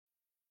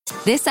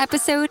This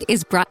episode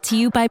is brought to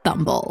you by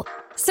Bumble.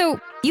 So,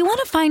 you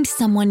want to find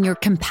someone you're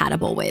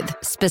compatible with,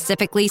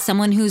 specifically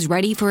someone who's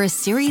ready for a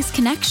serious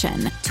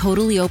connection,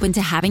 totally open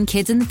to having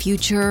kids in the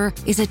future,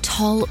 is a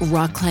tall,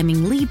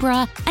 rock-climbing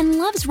Libra, and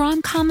loves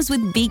rom-coms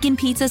with vegan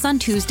pizzas on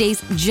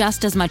Tuesdays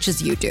just as much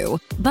as you do.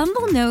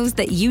 Bumble knows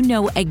that you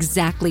know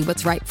exactly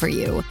what's right for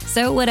you.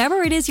 So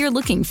whatever it is you're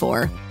looking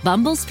for,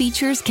 Bumble's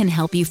features can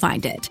help you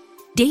find it.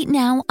 Date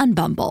now on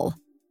Bumble.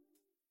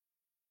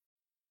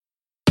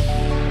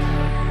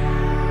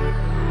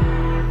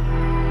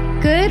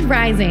 Good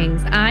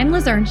risings. I'm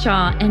Liz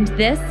Earnshaw, and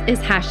this is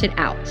Hash It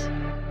Out.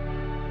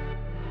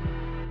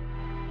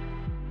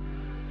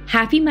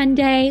 Happy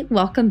Monday.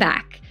 Welcome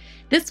back.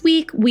 This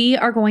week, we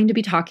are going to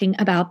be talking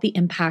about the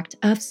impact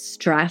of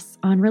stress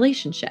on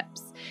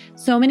relationships.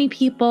 So many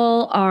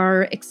people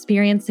are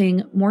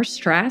experiencing more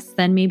stress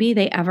than maybe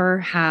they ever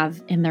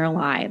have in their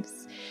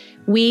lives.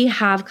 We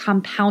have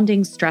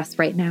compounding stress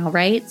right now,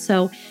 right?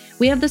 So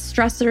we have the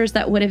stressors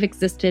that would have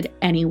existed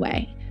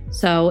anyway.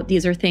 So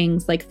these are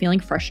things like feeling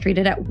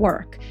frustrated at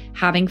work,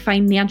 having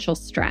financial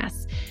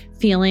stress,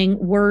 feeling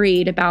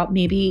worried about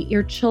maybe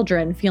your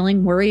children,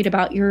 feeling worried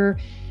about your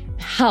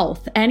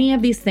health, any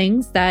of these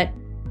things that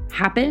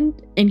happen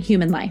in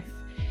human life.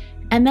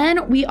 And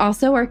then we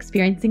also are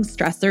experiencing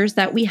stressors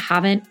that we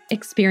haven't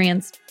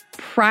experienced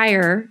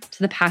prior to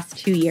the past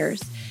 2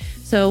 years.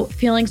 So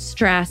feeling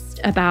stressed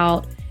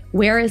about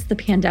where is the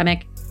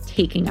pandemic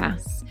taking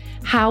us?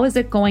 How is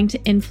it going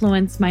to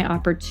influence my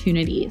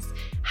opportunities?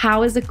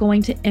 How is it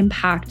going to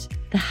impact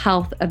the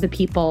health of the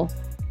people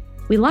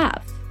we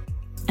love?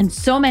 And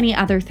so many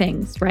other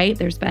things, right?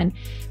 There's been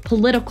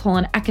political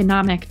and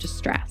economic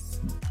distress.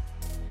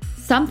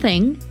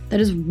 Something that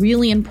is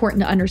really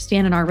important to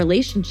understand in our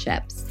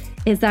relationships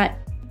is that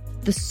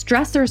the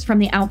stressors from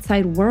the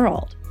outside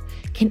world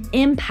can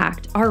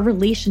impact our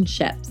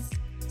relationships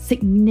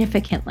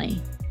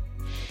significantly.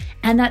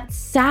 And that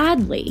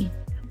sadly,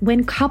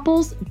 when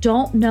couples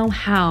don't know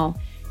how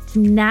to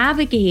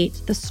navigate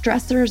the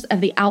stressors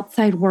of the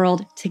outside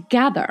world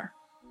together,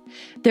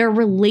 their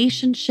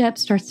relationship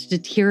starts to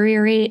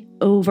deteriorate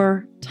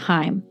over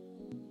time.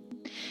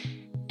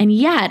 And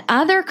yet,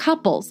 other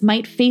couples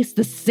might face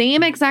the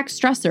same exact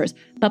stressors,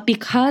 but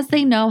because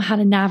they know how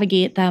to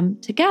navigate them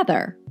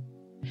together,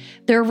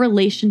 their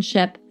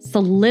relationship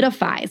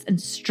solidifies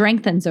and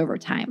strengthens over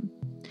time.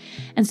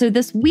 And so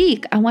this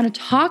week, I want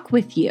to talk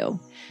with you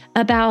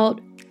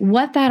about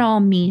what that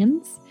all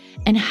means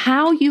and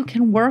how you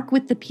can work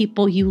with the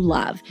people you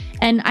love.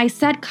 And I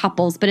said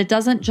couples, but it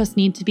doesn't just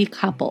need to be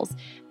couples.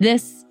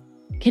 This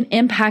can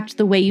impact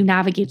the way you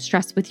navigate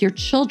stress with your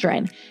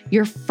children,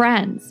 your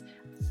friends,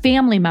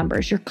 family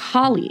members, your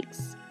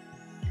colleagues.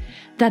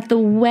 That the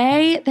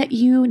way that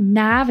you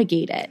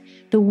navigate it,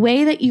 the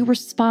way that you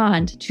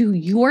respond to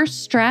your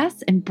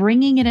stress and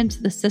bringing it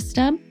into the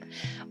system,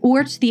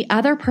 or to the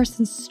other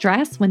person's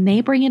stress when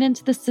they bring it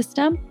into the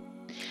system,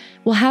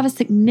 will have a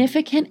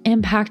significant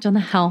impact on the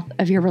health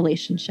of your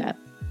relationship.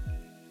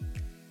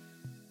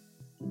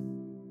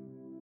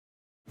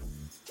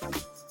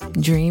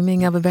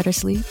 Dreaming of a better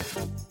sleep?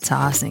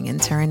 Tossing and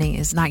turning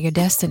is not your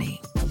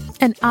destiny.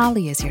 And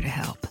Ollie is here to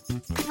help.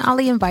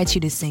 Ollie invites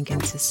you to sink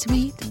into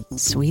sweet,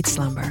 sweet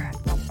slumber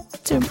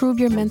to improve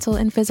your mental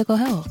and physical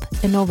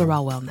health and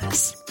overall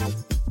wellness.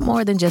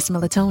 More than just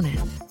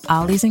melatonin,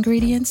 Ollie's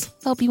ingredients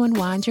help you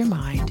unwind your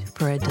mind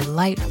for a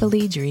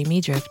delightfully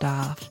dreamy drift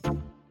off.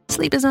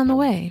 Sleep is on the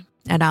way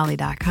at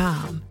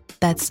Ollie.com.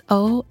 That's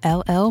OLLY.com.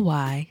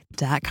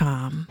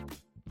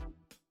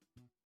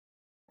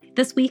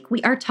 This week,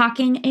 we are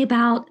talking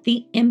about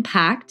the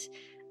impact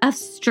of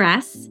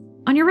stress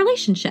on your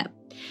relationship.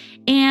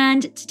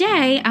 And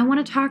today, I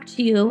want to talk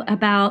to you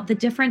about the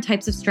different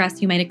types of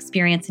stress you might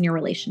experience in your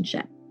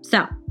relationship.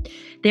 So,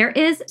 there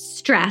is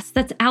stress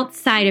that's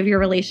outside of your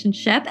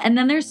relationship, and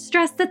then there's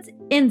stress that's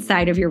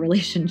inside of your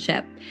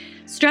relationship.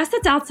 Stress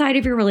that's outside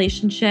of your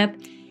relationship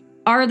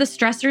are the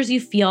stressors you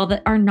feel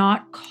that are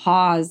not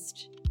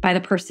caused by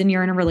the person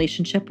you're in a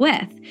relationship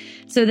with.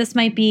 So this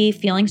might be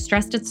feeling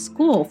stressed at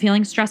school,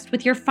 feeling stressed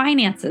with your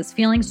finances,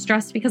 feeling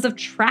stressed because of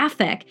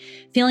traffic,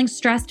 feeling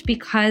stressed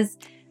because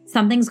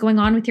something's going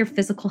on with your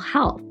physical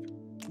health.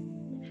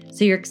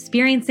 So you're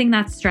experiencing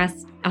that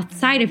stress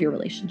outside of your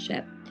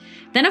relationship.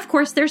 Then, of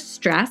course, there's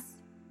stress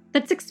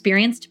that's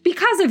experienced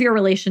because of your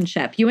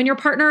relationship. You and your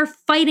partner are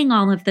fighting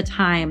all of the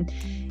time.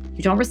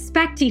 You don't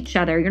respect each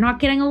other. You're not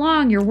getting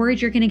along. You're worried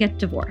you're going to get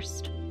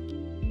divorced.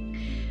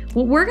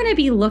 What we're going to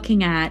be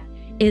looking at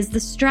is the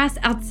stress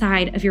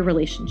outside of your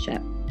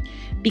relationship.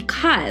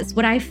 Because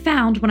what I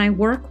found when I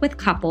work with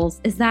couples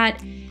is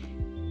that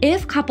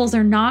if couples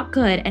are not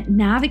good at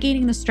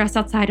navigating the stress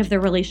outside of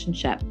their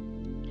relationship,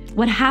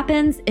 what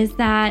happens is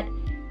that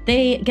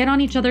they get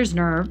on each other's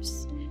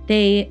nerves.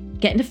 They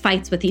get into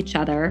fights with each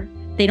other.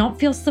 They don't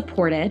feel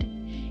supported.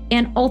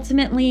 And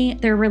ultimately,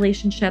 their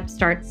relationship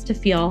starts to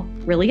feel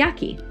really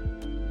yucky.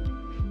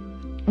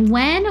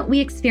 When we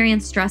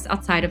experience stress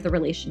outside of the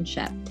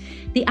relationship,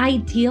 the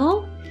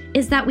ideal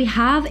is that we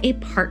have a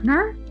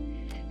partner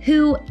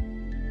who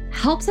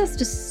helps us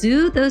to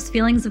soothe those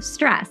feelings of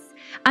stress.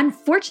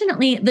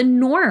 Unfortunately, the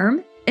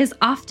norm is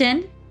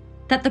often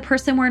that the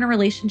person we're in a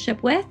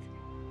relationship with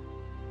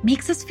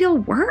makes us feel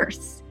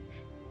worse.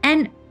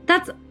 And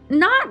that's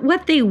not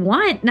what they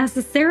want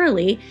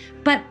necessarily,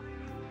 but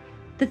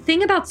the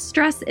thing about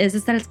stress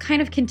is that it's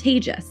kind of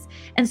contagious.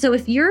 And so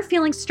if you're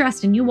feeling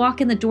stressed and you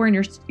walk in the door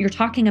and you're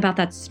talking about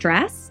that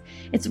stress,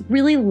 it's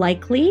really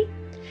likely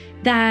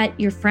that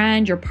your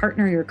friend, your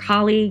partner, your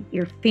colleague,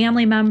 your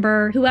family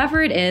member,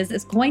 whoever it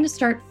is going to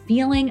start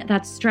feeling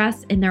that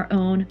stress in their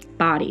own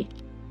body.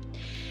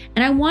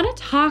 And I want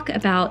to talk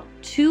about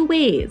 2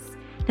 ways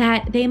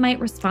that they might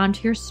respond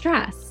to your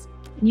stress.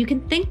 And you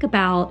can think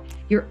about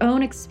your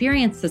own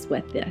experiences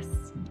with this.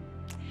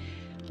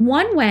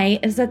 One way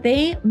is that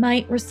they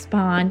might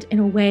respond in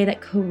a way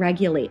that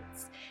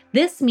co-regulates.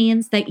 This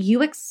means that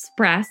you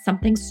express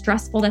something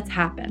stressful that's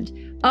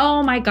happened.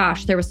 Oh my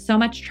gosh, there was so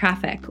much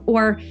traffic.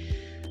 Or,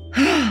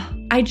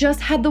 I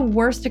just had the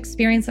worst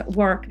experience at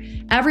work.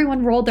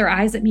 Everyone rolled their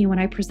eyes at me when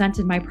I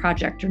presented my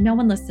project, or no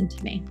one listened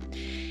to me.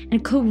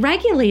 And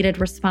co-regulated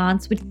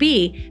response would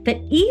be that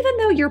even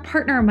though your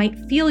partner might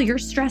feel your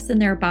stress in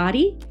their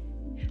body,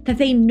 that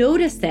they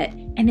notice it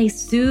and they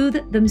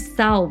soothe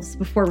themselves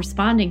before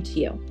responding to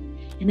you.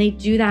 And they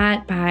do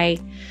that by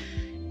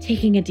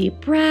taking a deep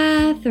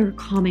breath or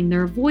calming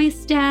their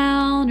voice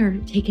down or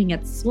taking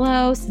it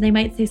slow. So they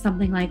might say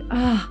something like,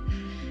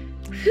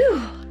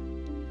 whew,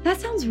 that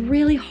sounds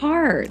really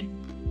hard.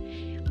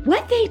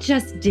 What they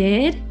just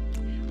did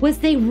was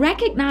they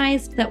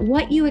recognized that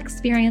what you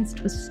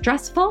experienced was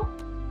stressful,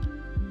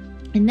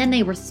 and then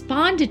they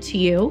responded to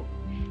you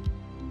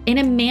in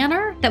a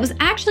manner that was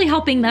actually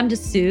helping them to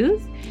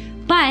soothe,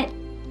 but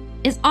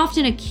is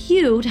often a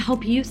cue to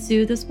help you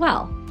soothe as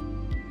well.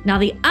 Now,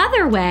 the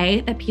other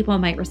way that people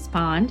might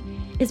respond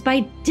is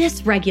by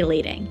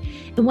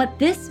dysregulating. And what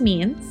this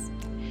means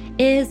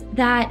is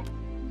that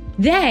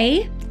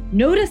they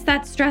notice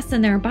that stress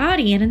in their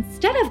body, and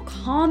instead of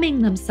calming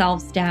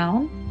themselves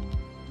down,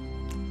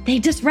 they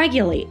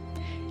dysregulate.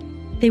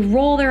 They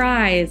roll their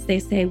eyes. They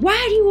say,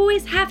 why do you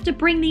always have to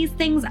bring these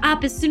things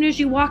up as soon as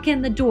you walk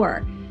in the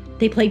door?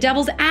 They play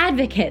devil's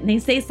advocate and they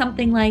say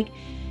something like,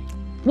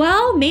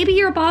 well, maybe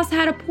your boss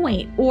had a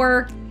point.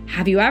 Or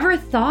have you ever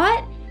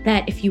thought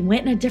that if you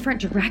went in a different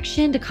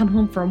direction to come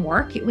home from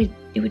work, it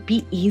would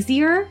be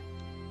easier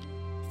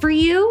for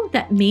you,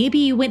 that maybe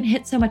you wouldn't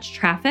hit so much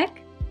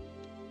traffic?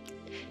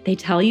 They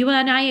tell you,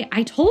 and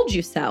I told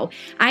you so.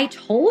 I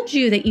told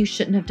you that you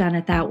shouldn't have done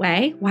it that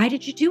way. Why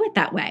did you do it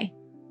that way?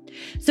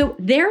 So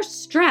their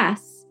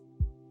stress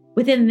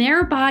within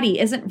their body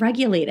isn't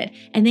regulated,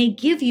 and they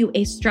give you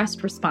a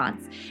stressed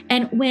response.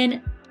 And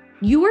when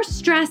you're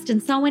stressed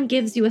and someone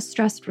gives you a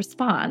stressed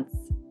response,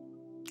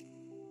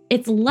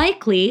 it's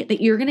likely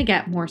that you're going to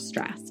get more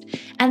stressed.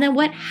 And then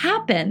what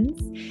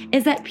happens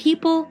is that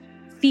people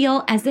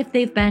feel as if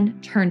they've been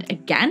turned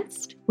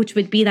against, which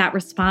would be that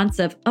response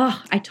of,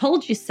 oh, I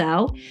told you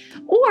so.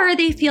 Or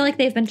they feel like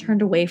they've been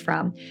turned away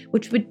from,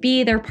 which would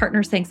be their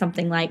partner saying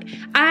something like,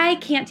 I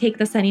can't take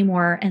this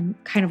anymore, and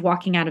kind of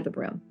walking out of the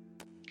room.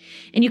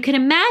 And you can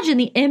imagine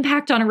the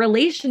impact on a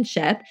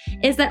relationship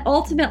is that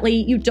ultimately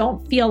you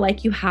don't feel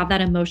like you have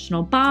that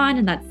emotional bond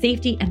and that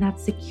safety and that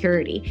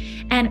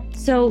security. And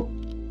so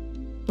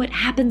what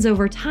happens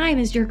over time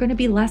is you're going to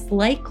be less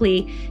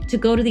likely to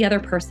go to the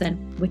other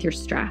person with your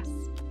stress.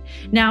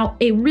 Now,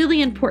 a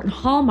really important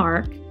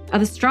hallmark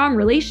of a strong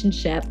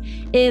relationship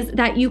is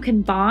that you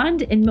can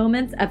bond in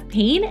moments of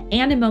pain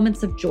and in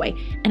moments of joy.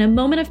 And a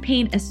moment of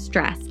pain is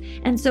stress.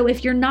 And so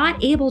if you're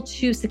not able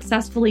to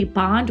successfully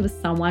bond with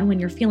someone when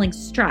you're feeling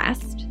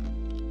stressed,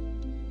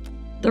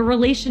 the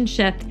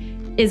relationship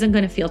isn't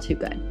going to feel too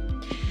good.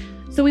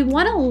 So we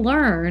want to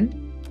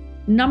learn,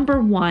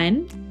 number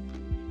one,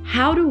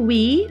 how do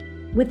we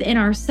within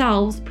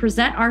ourselves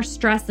present our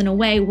stress in a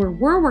way where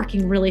we're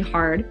working really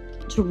hard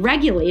to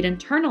regulate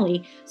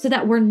internally so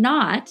that we're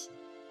not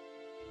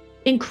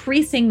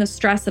increasing the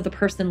stress of the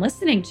person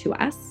listening to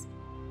us.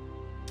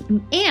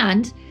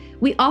 And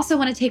we also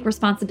want to take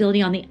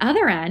responsibility on the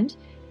other end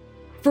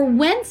for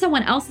when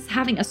someone else is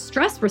having a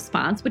stress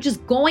response, which is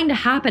going to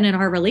happen in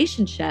our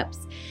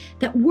relationships,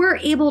 that we're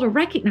able to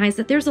recognize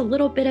that there's a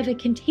little bit of a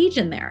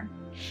contagion there.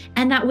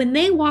 And that when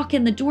they walk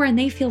in the door and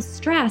they feel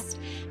stressed,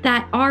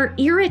 that our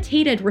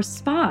irritated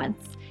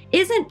response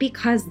isn't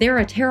because they're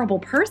a terrible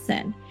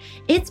person.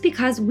 It's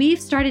because we've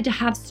started to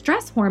have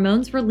stress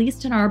hormones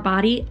released in our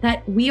body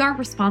that we are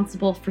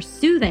responsible for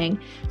soothing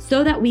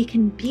so that we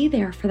can be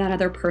there for that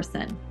other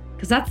person.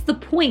 Because that's the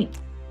point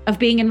of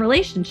being in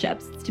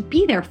relationships, it's to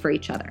be there for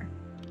each other.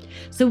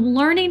 So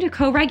learning to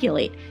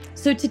co-regulate.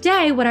 So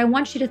today, what I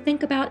want you to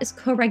think about is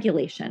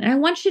co-regulation. And I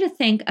want you to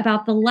think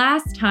about the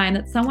last time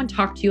that someone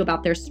talked to you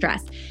about their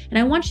stress. And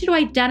I want you to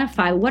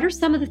identify what are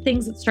some of the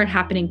things that start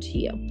happening to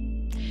you.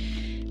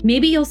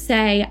 Maybe you'll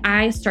say,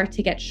 I start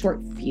to get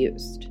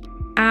short-fused.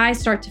 I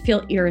start to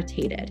feel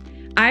irritated.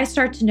 I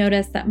start to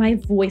notice that my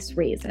voice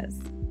raises.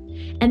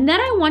 And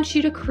then I want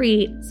you to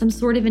create some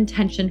sort of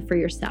intention for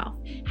yourself.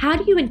 How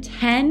do you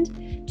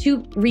intend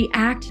to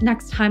react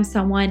next time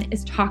someone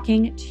is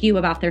talking to you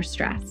about their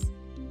stress?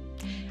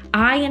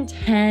 I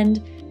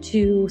intend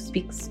to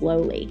speak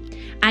slowly.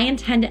 I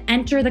intend to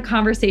enter the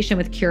conversation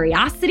with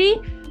curiosity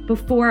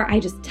before I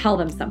just tell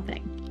them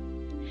something.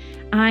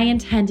 I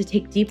intend to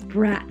take deep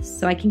breaths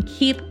so I can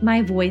keep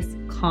my voice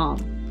calm.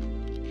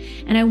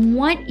 And I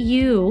want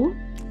you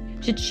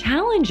to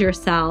challenge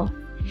yourself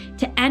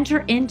to enter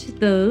into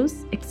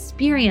those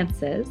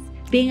experiences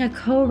being a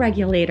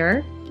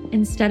co-regulator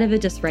instead of a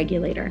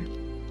dysregulator.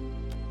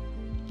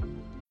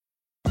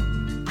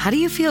 How do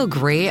you feel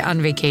great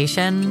on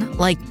vacation?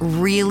 Like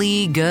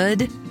really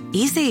good?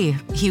 Easy.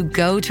 You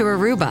go to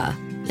Aruba.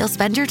 You'll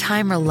spend your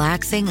time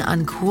relaxing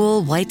on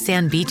cool white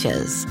sand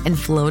beaches and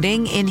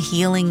floating in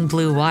healing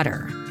blue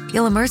water.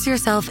 You'll immerse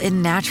yourself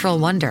in natural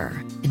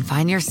wonder and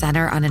find your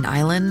center on an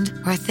island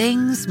where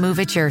things move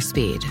at your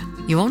speed.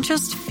 You won't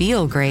just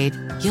feel great,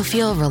 you'll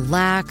feel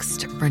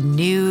relaxed,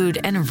 renewed,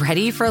 and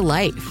ready for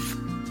life.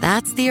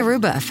 That's the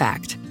Aruba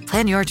effect.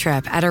 Plan your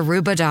trip at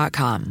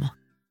Aruba.com.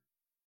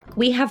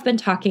 We have been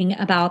talking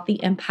about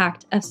the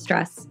impact of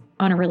stress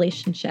on a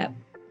relationship.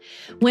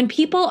 When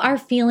people are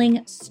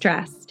feeling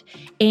stressed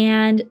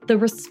and the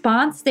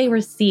response they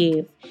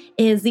receive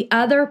is the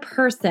other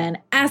person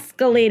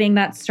escalating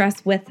that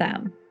stress with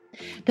them,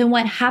 then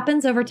what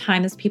happens over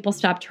time is people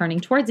stop turning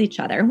towards each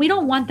other. And we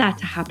don't want that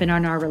to happen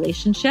in our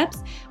relationships.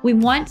 We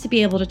want to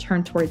be able to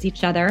turn towards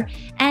each other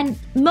and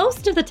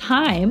most of the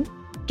time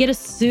get a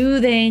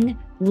soothing,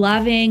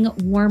 loving,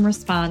 warm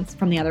response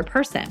from the other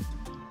person.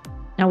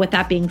 Now, with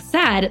that being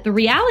said, the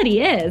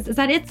reality is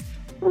that it's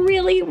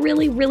really,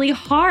 really, really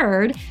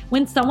hard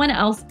when someone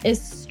else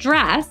is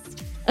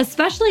stressed,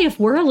 especially if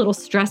we're a little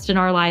stressed in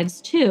our lives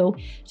too,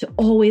 to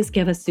always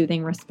give a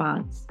soothing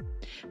response.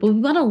 But we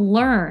want to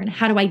learn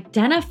how to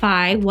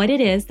identify what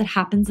it is that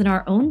happens in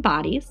our own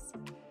bodies,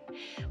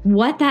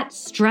 what that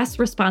stress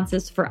response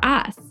is for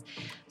us,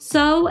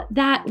 so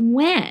that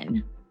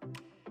when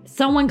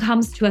someone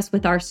comes to us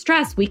with our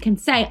stress, we can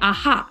say,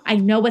 aha, I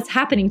know what's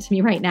happening to me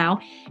right now.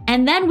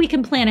 And then we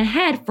can plan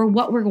ahead for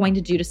what we're going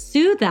to do to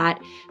soothe that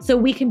so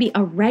we can be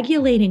a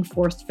regulating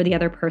force for the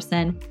other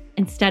person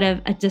instead of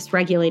a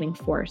dysregulating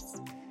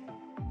force.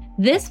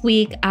 This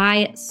week,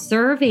 I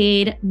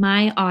surveyed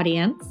my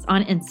audience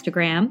on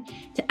Instagram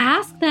to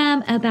ask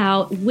them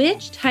about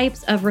which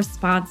types of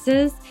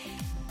responses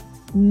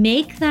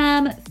make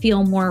them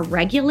feel more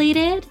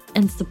regulated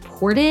and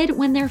supported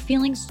when they're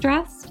feeling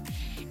stressed,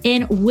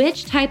 and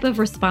which type of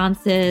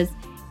responses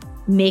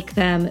make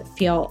them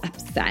feel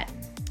upset.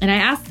 And I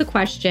asked the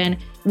question,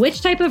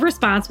 which type of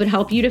response would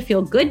help you to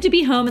feel good to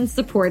be home and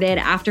supported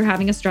after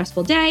having a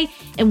stressful day?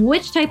 And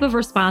which type of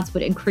response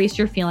would increase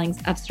your feelings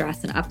of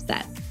stress and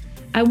upset?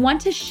 I want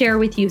to share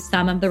with you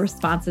some of the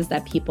responses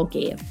that people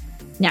gave.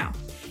 Now,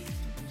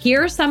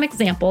 here are some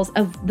examples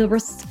of the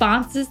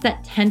responses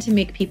that tend to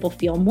make people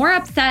feel more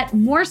upset,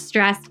 more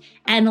stressed,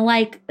 and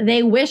like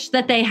they wish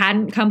that they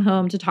hadn't come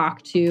home to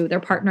talk to their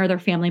partner, their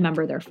family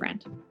member, their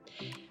friend.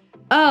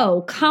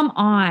 Oh, come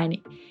on.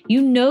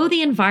 You know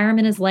the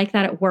environment is like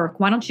that at work.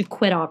 Why don't you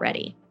quit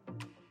already?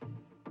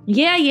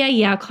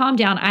 Yeah. Calm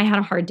down. I had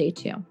a hard day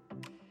too.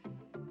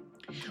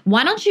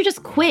 Why don't you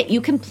just quit?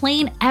 You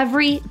complain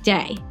every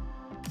day.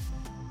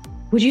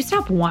 Would you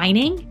stop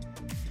whining?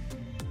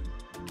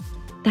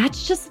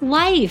 That's just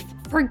life.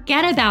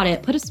 Forget about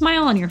it. Put a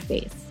smile on your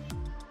face.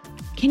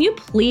 Can you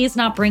please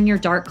not bring your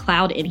dark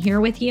cloud in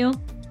here with you?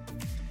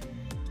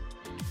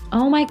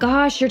 Oh my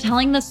gosh, you're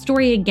telling this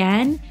story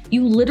again?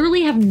 You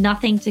literally have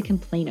nothing to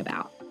complain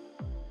about.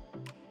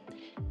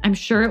 I'm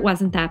sure it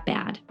wasn't that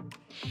bad.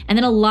 And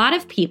then a lot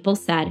of people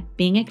said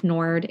being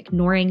ignored,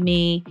 ignoring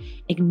me,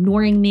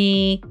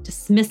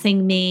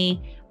 dismissing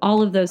me,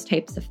 all of those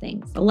types of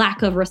things, a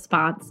lack of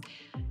response.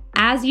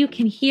 As you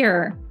can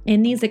hear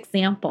in these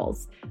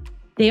examples,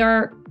 they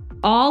are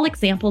all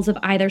examples of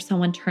either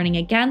someone turning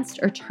against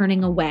or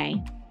turning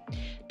away.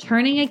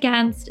 Turning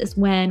against is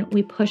when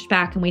we push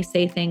back and we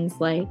say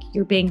things like,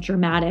 you're being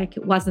dramatic,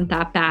 it wasn't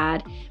that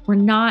bad. We're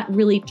not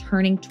really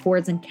turning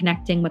towards and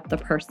connecting with the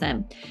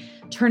person.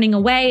 Turning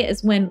away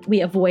is when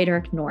we avoid or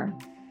ignore.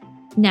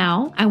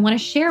 Now, I want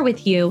to share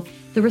with you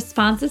the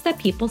responses that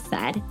people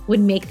said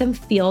would make them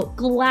feel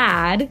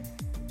glad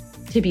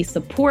to be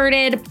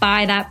supported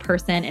by that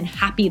person and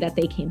happy that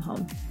they came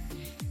home.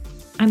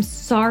 I'm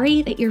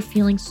sorry that you're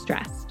feeling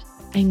stressed.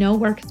 I know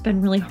work has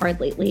been really hard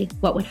lately.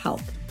 What would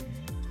help?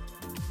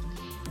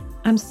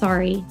 I'm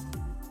sorry.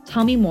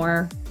 Tell me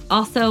more.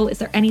 Also, is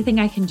there anything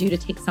I can do to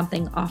take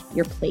something off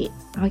your plate?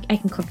 I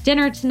can cook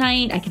dinner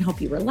tonight. I can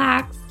help you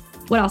relax.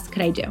 What else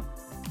could I do?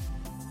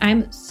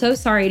 I'm so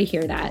sorry to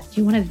hear that.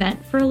 Do you want to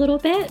vent for a little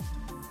bit?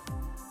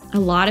 A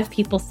lot of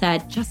people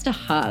said just a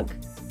hug.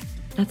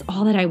 That's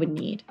all that I would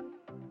need.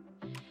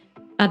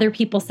 Other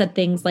people said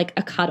things like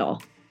a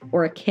cuddle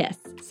or a kiss,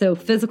 so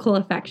physical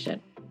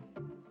affection.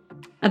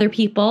 Other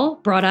people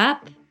brought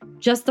up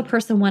just the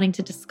person wanting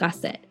to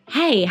discuss it.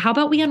 Hey, how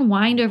about we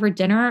unwind over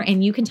dinner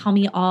and you can tell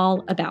me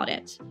all about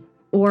it?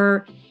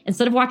 Or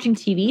instead of watching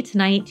TV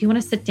tonight, do you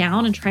want to sit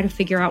down and try to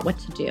figure out what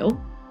to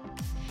do?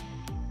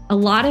 A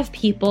lot of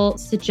people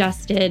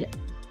suggested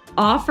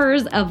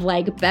offers of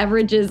like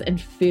beverages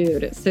and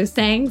food. So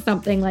saying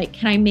something like,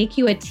 can I make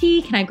you a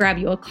tea? Can I grab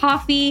you a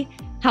coffee?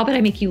 How about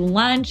I make you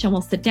lunch and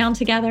we'll sit down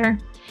together?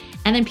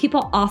 And then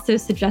people also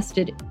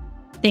suggested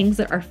things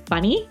that are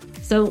funny.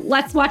 So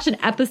let's watch an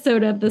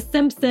episode of The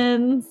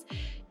Simpsons.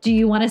 Do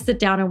you want to sit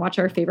down and watch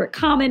our favorite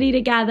comedy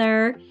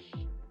together?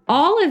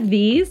 All of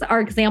these are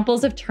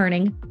examples of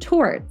turning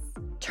towards.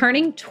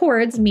 Turning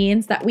towards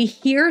means that we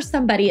hear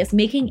somebody is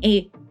making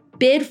a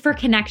bid for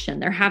connection.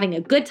 They're having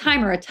a good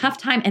time or a tough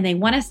time, and they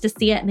want us to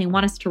see it and they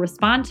want us to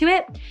respond to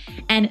it.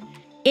 And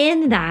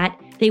in that,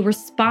 they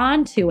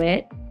respond to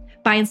it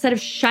by, instead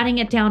of shutting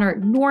it down or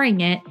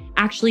ignoring it,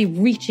 actually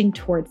reaching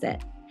towards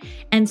it.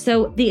 And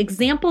so the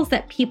examples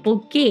that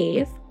people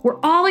gave were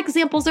all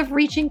examples of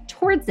reaching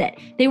towards it.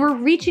 They were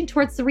reaching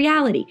towards the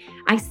reality.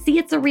 I see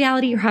it's a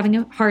reality you're having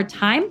a hard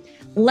time.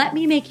 Let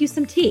me make you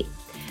some tea.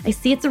 I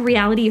see it's a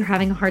reality you're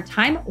having a hard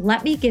time.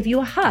 Let me give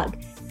you a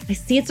hug. I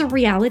see it's a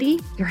reality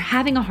you're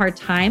having a hard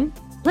time.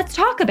 Let's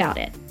talk about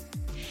it.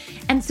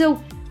 And so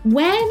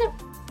when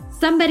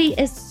somebody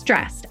is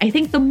stressed, I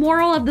think the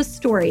moral of the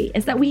story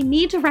is that we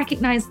need to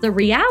recognize the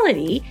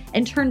reality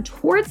and turn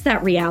towards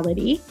that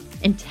reality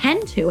and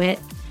tend to it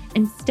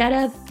instead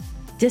of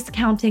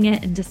discounting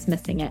it and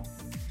dismissing it.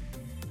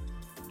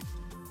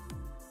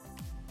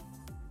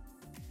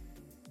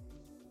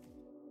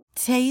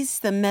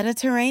 Taste the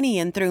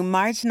Mediterranean through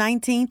March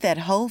 19th at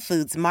Whole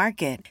Foods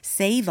Market.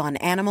 Save on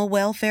animal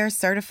welfare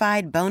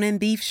certified bone and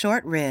beef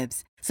short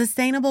ribs,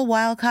 sustainable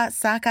wild-caught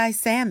sockeye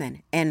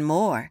salmon, and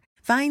more.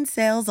 Find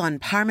sales on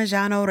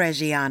Parmigiano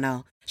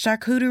Reggiano,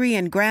 charcuterie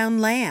and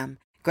ground lamb.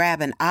 Grab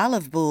an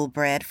olive boule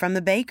bread from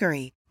the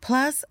bakery.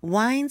 Plus,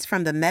 wines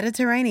from the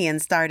Mediterranean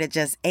start at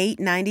just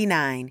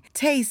 $8.99.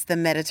 Taste the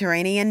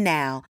Mediterranean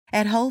now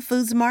at Whole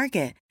Foods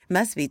Market.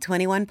 Must be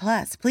 21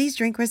 plus. Please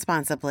drink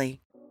responsibly.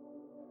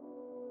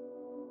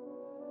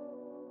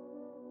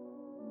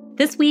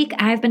 This week,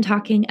 I've been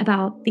talking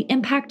about the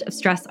impact of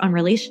stress on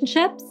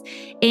relationships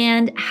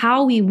and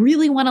how we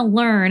really want to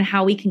learn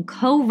how we can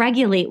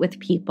co-regulate with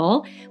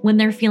people when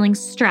they're feeling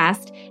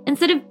stressed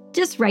instead of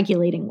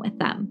dysregulating with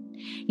them.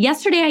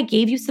 Yesterday, I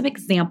gave you some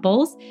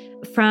examples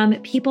from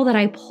people that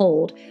I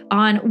polled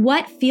on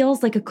what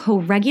feels like a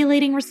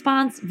co-regulating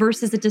response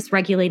versus a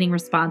dysregulating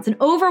response. And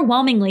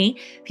overwhelmingly,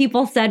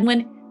 people said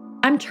when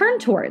I'm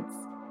turned towards,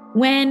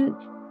 when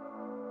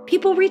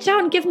people reach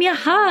out and give me a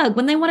hug,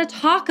 when they want to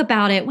talk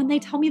about it, when they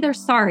tell me they're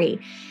sorry.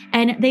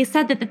 And they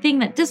said that the thing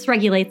that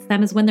dysregulates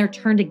them is when they're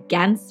turned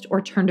against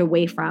or turned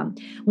away from,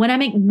 when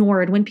I'm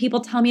ignored, when people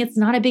tell me it's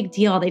not a big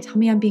deal, they tell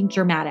me I'm being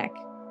dramatic.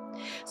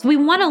 So we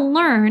want to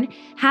learn,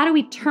 how do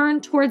we turn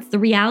towards the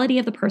reality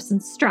of the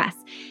person's stress?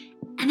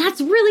 And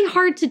that's really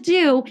hard to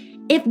do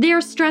if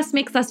their stress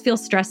makes us feel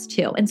stressed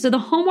too. And so the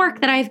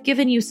homework that I've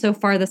given you so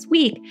far this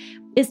week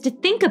is to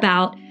think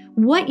about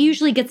what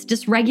usually gets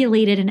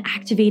dysregulated and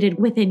activated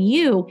within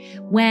you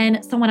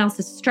when someone else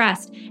is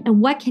stressed,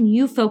 and what can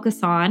you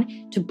focus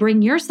on to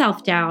bring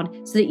yourself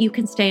down so that you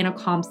can stay in a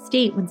calm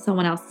state when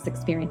someone else is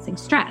experiencing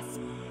stress.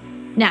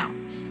 Now,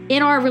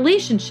 in our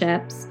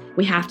relationships,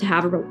 we have to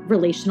have a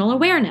relational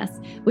awareness,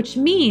 which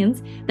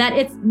means that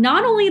it's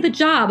not only the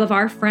job of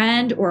our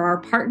friend or our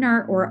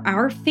partner or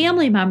our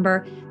family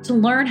member to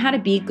learn how to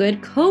be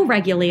good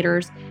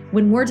co-regulators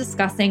when we're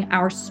discussing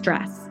our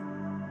stress.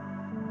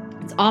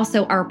 It's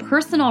also our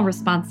personal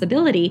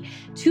responsibility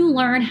to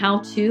learn how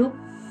to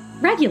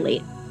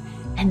regulate.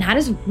 And that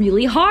is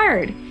really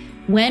hard.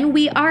 When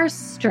we are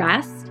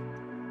stressed,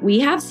 we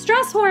have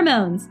stress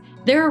hormones.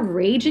 They're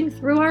raging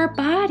through our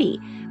body.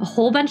 A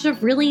whole bunch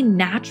of really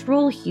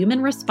natural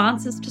human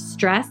responses to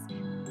stress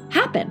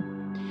happen.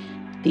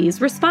 These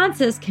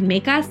responses can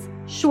make us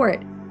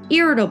short,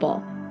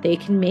 irritable. They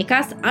can make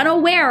us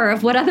unaware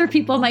of what other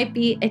people might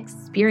be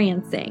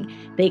experiencing.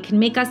 They can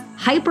make us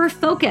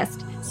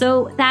hyper-focused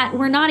so that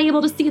we're not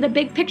able to see the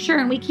big picture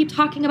and we keep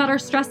talking about our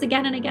stress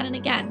again and again and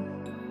again.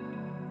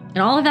 And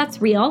all of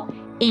that's real.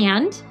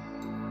 And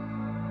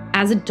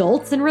as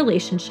adults in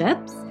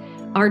relationships,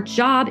 our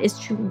job is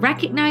to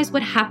recognize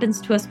what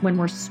happens to us when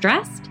we're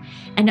stressed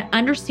and to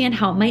understand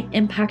how it might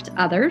impact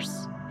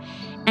others,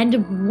 and to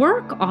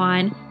work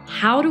on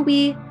how do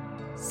we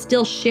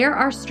still share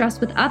our stress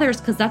with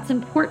others, because that's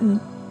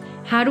important.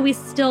 How do we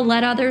still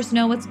let others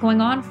know what's going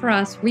on for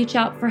us, reach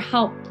out for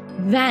help,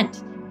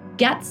 vent,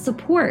 get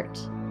support,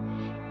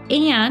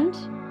 and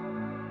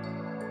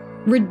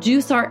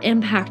reduce our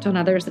impact on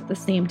others at the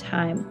same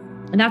time.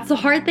 And that's the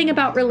hard thing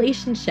about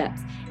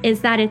relationships,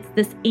 is that it's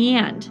this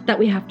and that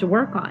we have to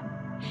work on.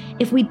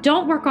 If we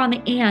don't work on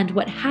the and,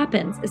 what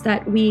happens is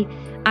that we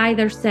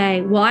either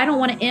say, well, I don't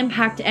want to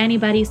impact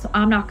anybody, so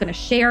I'm not going to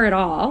share at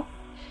all.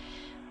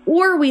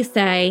 Or we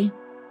say,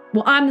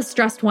 well, I'm the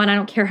stressed one, I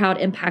don't care how it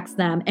impacts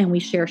them, and we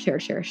share.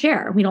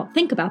 We don't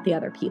think about the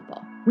other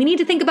people. We need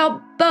to think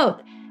about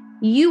both.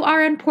 You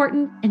are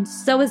important, and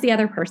so is the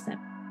other person.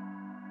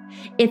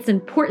 It's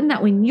important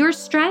that when you're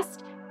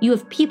stressed, you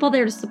have people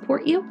there to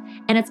support you,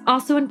 and it's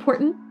also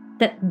important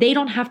that they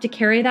don't have to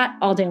carry that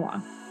all day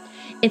long.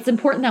 It's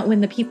important that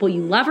when the people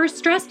you love are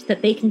stressed,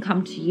 that they can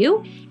come to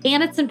you.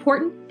 And it's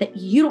important that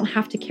you don't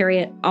have to carry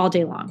it all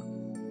day long.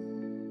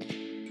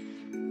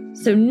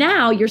 So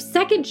now your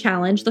second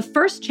challenge, the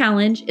first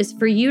challenge is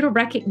for you to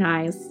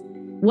recognize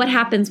what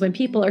happens when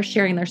people are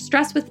sharing their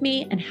stress with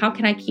me and how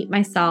can I keep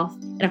myself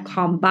in a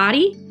calm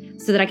body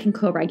so that I can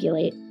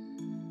co-regulate.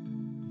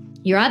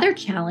 Your other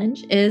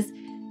challenge is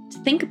to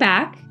think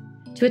back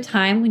to a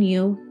time when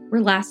you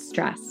were less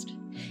stressed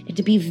and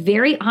to be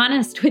very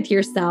honest with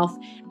yourself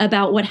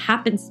about what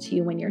happens to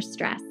you when you're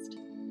stressed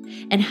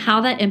and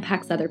how that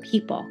impacts other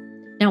people.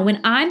 Now,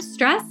 when I'm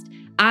stressed,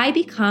 I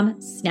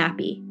become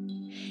snappy.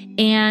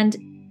 And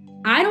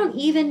I don't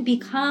even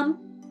become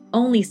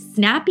only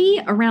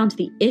snappy around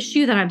the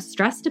issue that I'm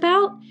stressed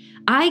about.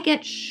 I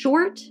get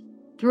short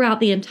throughout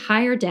the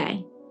entire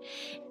day.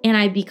 And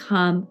I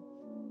become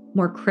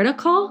more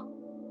critical,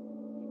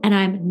 and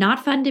I'm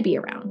not fun to be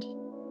around.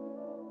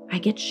 I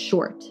get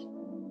short.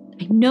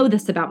 I know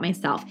this about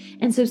myself.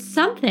 And so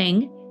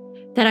something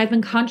that I've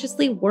been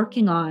consciously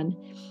working on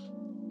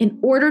in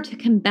order to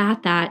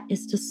combat that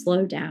is to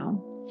slow down.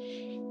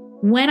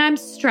 When I'm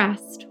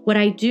stressed, what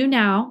I do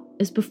now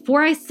is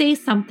before I say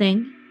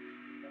something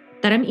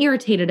that I'm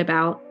irritated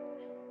about,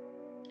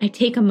 I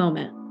take a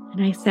moment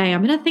and I say,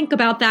 I'm going to think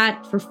about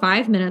that for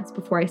 5 minutes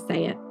before I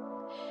say it.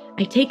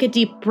 I take a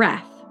deep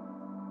breath.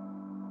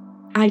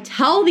 I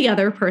tell the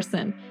other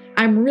person,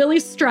 I'm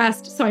really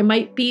stressed, so I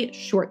might be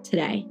short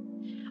today.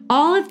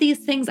 All of these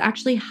things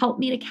actually help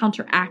me to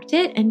counteract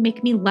it and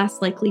make me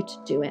less likely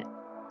to do it.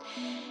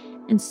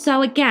 And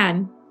so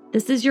again,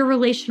 this is your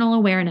relational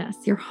awareness.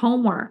 Your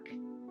homework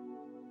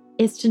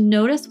is to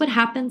notice what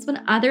happens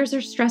when others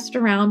are stressed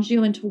around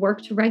you and to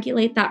work to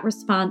regulate that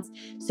response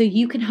so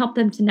you can help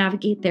them to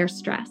navigate their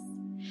stress.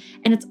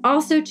 And it's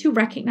also to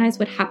recognize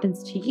what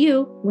happens to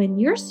you when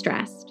you're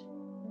stressed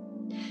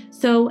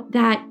so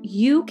that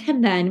you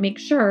can then make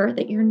sure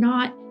that you're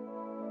not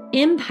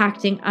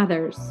impacting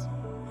others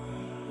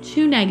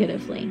too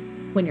negatively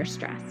when you're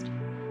stressed.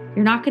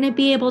 You're not going to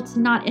be able to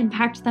not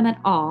impact them at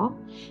all,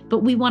 but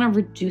we want to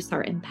reduce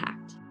our impact.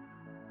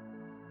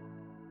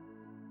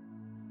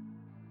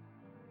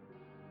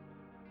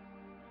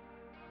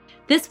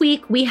 This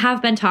week, we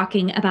have been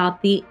talking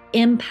about the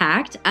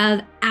impact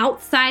of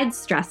outside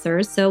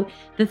stressors. So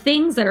the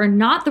things that are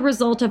not the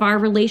result of our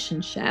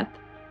relationship,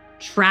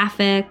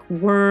 traffic,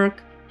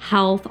 work,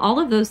 health, all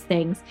of those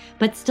things,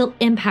 but still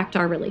impact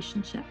our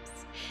relationships.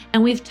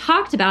 And we've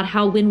talked about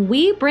how when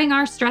we bring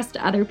our stress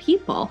to other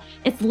people,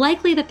 it's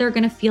likely that they're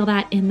going to feel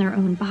that in their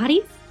own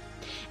bodies.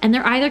 And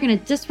they're either going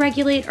to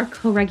dysregulate or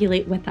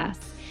co-regulate with us.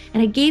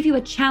 And I gave you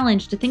a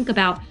challenge to think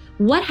about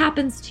what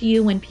happens to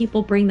you when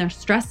people bring their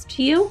stress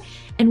to you,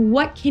 and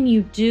what can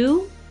you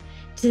do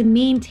to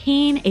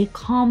maintain a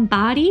calm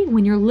body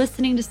when you're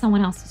listening to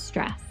someone else's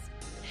stress.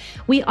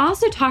 We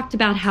also talked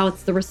about how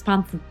it's the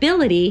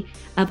responsibility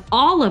of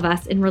all of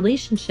us in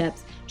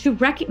relationships to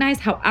recognize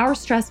how our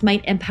stress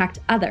might impact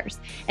others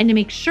and to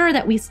make sure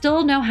that we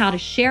still know how to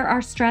share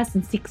our stress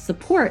and seek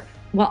support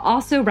while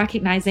also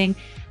recognizing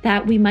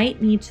that we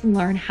might need to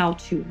learn how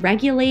to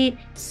regulate,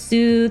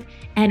 soothe,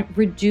 and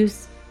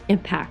reduce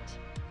impact.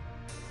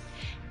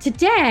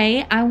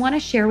 Today, I want to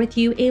share with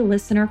you a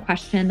listener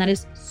question that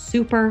is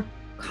super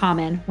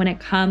common when it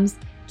comes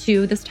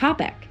to this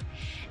topic.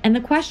 And the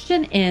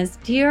question is,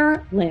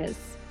 Dear Liz,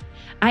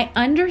 I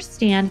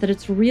understand that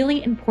it's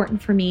really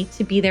important for me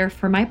to be there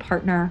for my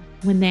partner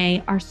when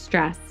they are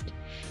stressed.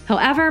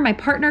 However, my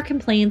partner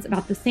complains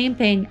about the same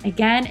thing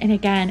again and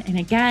again and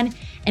again,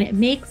 and it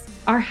makes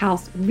our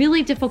house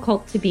really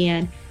difficult to be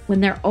in when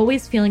they're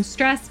always feeling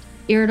stressed,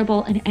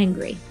 irritable, and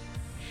angry.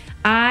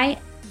 I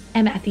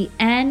am at the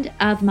end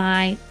of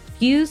my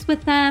fuse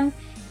with them,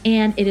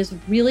 and it is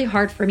really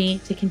hard for me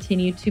to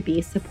continue to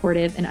be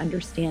supportive and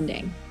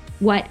understanding.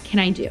 What can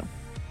I do?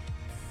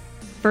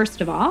 First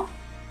of all,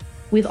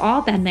 we've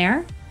all been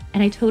there,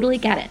 and I totally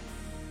get it.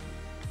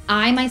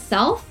 I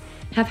myself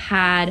have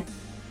had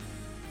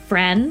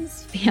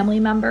friends,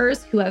 family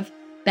members who have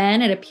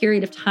been at a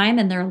period of time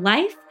in their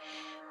life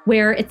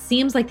where it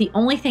seems like the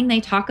only thing they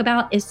talk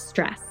about is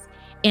stress.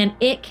 And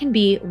it can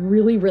be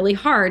really, really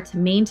hard to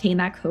maintain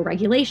that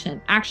co-regulation.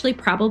 Actually,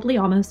 probably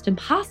almost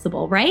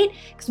impossible, right?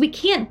 Because we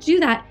can't do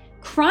that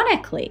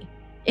chronically.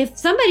 If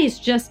somebody's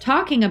just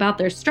talking about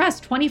their stress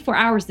 24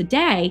 hours a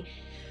day,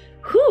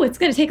 it's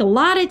going to take a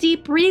lot of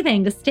deep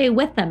breathing to stay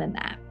with them in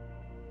that.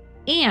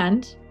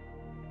 And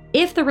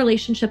if the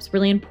relationship's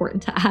really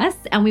important to us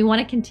and we want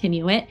to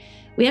continue it,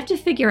 we have to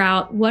figure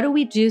out what do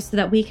we do so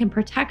that we can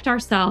protect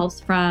ourselves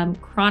from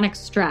chronic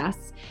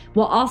stress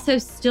while also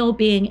still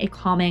being a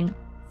calming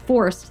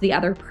force to the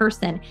other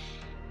person.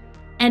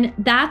 And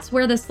that's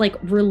where this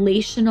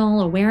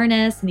relational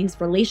awareness and these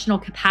relational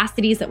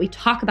capacities that we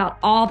talk about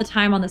all the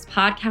time on this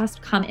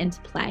podcast come into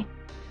play.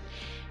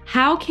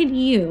 How can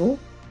you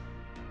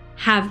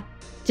have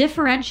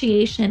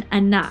differentiation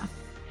enough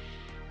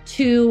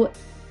to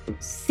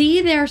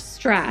see their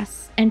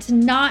stress and to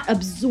not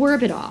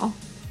absorb it all,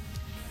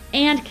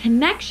 and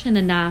connection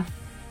enough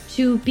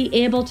to be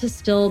able to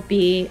still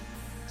be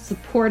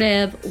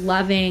supportive,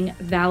 loving,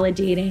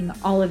 validating,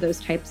 all of those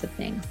types of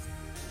things.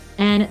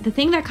 And the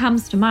thing that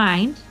comes to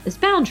mind is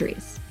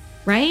boundaries,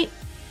 right?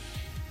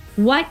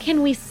 What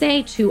can we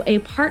say to a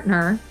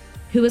partner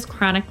who is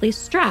chronically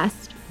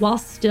stressed while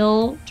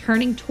still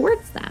turning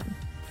towards them?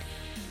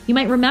 You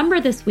might remember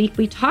this week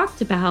we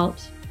talked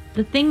about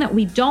the thing that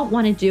we don't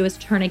want to do is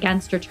turn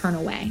against or turn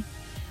away.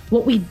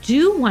 What we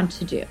do want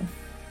to do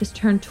is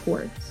turn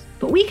towards.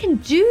 But we can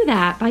do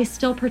that by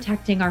still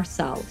protecting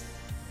ourselves.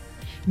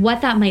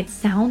 What that might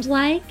sound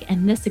like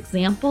in this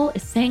example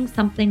is saying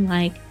something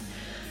like,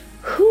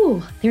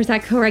 whew, there's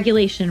that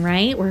co-regulation,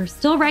 right? We're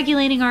still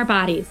regulating our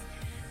bodies.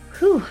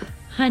 Whew,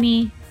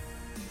 honey,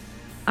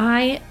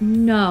 I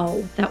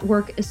know that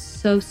work is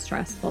so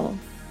stressful.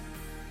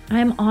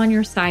 I'm on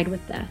your side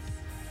with this.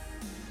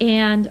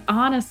 And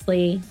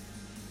honestly,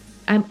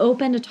 I'm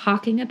open to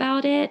talking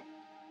about it.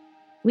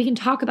 We can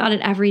talk about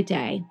it every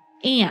day.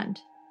 And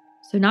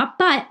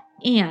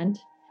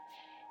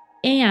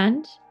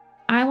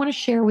I want to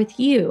share with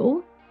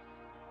you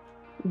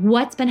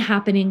what's been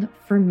happening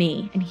for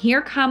me. And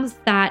here comes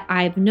that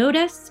I've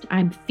noticed,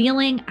 I'm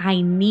feeling,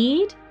 I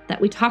need, that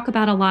we talk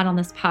about a lot on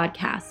this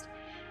podcast.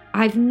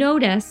 I've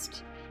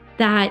noticed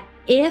that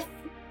if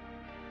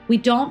we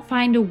don't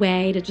find a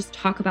way to just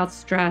talk about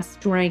stress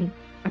during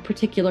a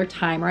particular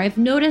time, or I've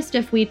noticed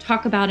if we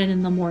talk about it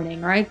in the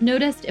morning, or I've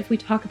noticed if we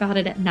talk about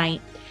it at night,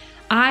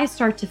 I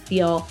start to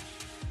feel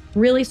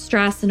really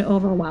stressed and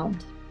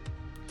overwhelmed.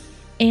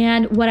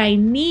 And what I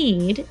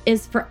need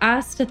is for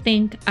us to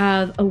think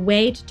of a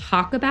way to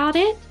talk about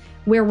it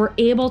where we're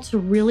able to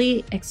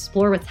really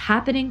explore what's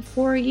happening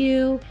for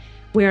you,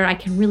 where I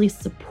can really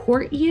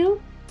support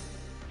you.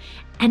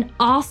 And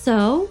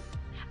also,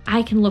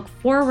 I can look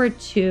forward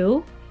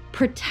to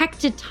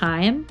protected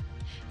time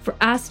for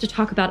us to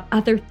talk about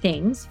other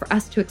things, for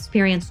us to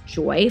experience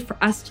joy, for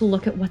us to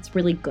look at what's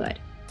really good.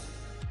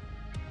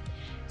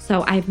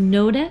 So I've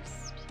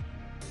noticed,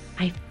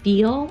 I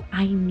feel,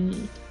 I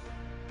need.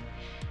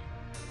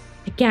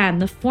 Again,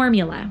 the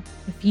formula,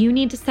 if you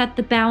need to set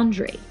the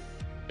boundary,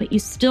 but you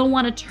still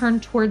want to turn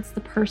towards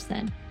the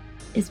person,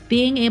 is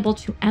being able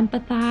to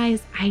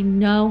empathize. I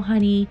know,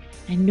 honey,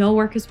 I know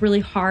work is really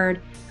hard.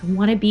 I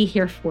want to be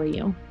here for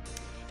you.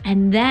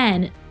 And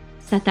then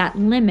set that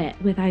limit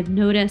with I've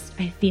noticed,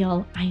 I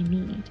feel, I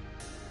need.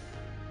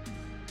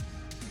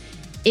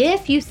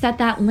 If you set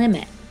that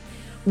limit,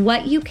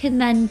 what you can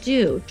then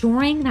do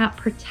during that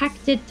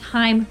protected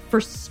time for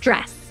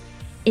stress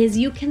is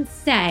you can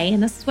say,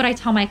 and this is what I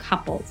tell my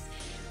couples,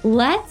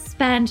 let's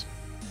spend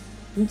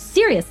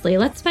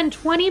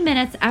 20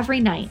 minutes every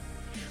night.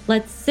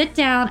 Let's sit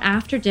down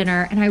after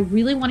dinner, and I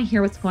really want to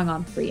hear what's going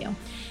on for you.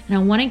 And I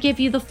want to give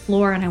you the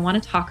floor, and I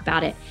want to talk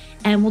about it.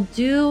 And we'll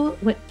do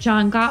what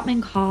John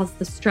Gottman calls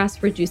the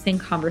stress-reducing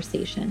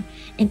conversation.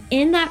 And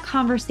in that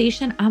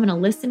conversation, I'm going to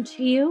listen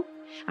to you.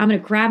 I'm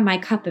going to grab my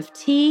cup of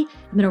tea.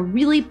 I'm going to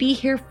really be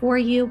here for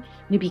you. I'm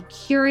going to be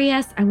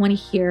curious. I want to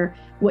hear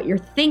what you're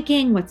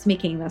thinking, what's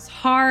making this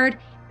hard.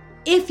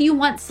 If you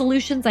want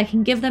solutions, I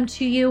can give them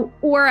to you,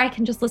 or I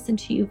can just listen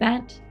to you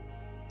vent.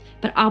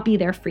 But I'll be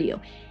there for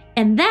you.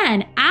 And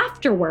then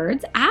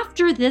afterwards,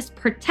 after this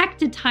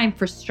protected time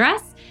for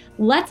stress,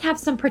 let's have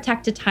some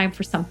protected time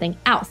for something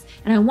else.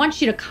 And I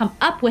want you to come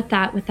up with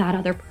that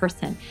other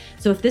person.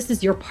 So if this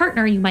is your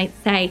partner, you might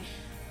say,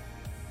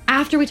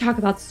 after we talk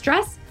about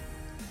stress,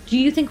 do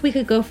you think we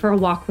could go for a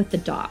walk with the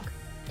dog?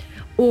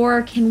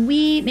 Or can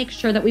we make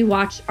sure that we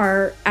watch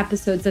our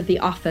episodes of The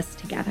Office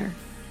together?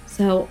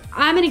 So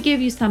I'm going to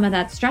give you some of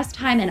that stress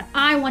time, and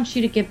I want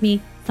you to give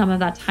me some of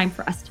that time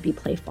for us to be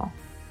playful.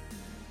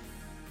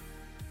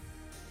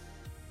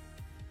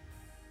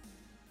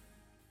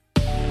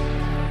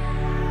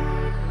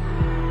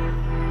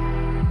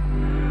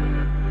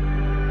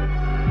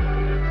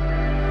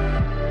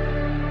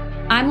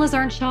 I'm Liz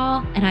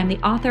Earnshaw, and I'm the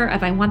author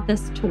of I Want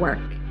This to Work.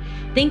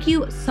 Thank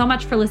you so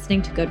much for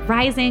listening to Good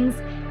Risings.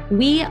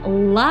 We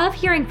love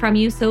hearing from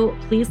you, so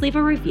please leave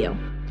a review.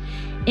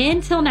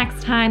 Until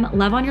next time,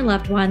 love on your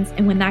loved ones,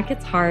 and when that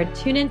gets hard,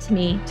 tune in to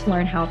me to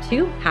learn how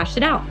to hash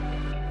it out.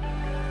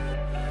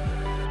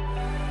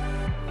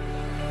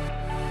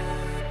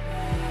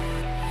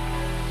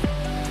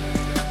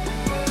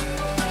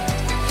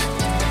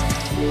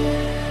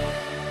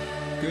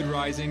 Good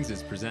Risings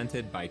is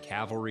presented by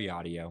Cavalry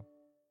Audio.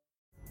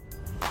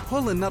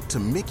 Pulling up to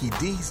Mickey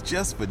D's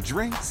just for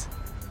drinks?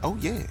 Oh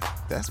yeah,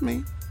 that's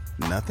me.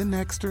 Nothing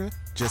extra,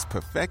 just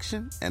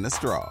perfection and a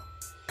straw.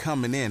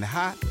 Coming in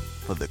hot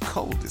for the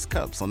coldest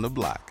cups on the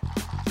block.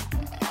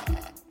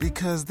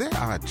 Because there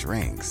are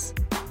drinks.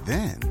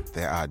 Then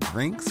there are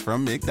drinks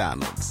from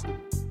McDonald's.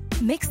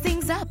 Mix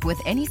things up with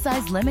any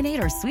size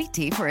lemonade or sweet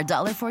tea for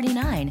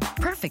 $1.49.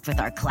 Perfect with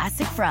our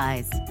classic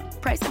fries.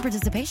 Price and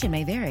participation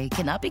may vary.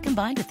 Cannot be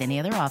combined with any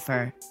other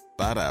offer.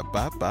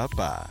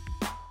 Ba-da-ba-ba-ba.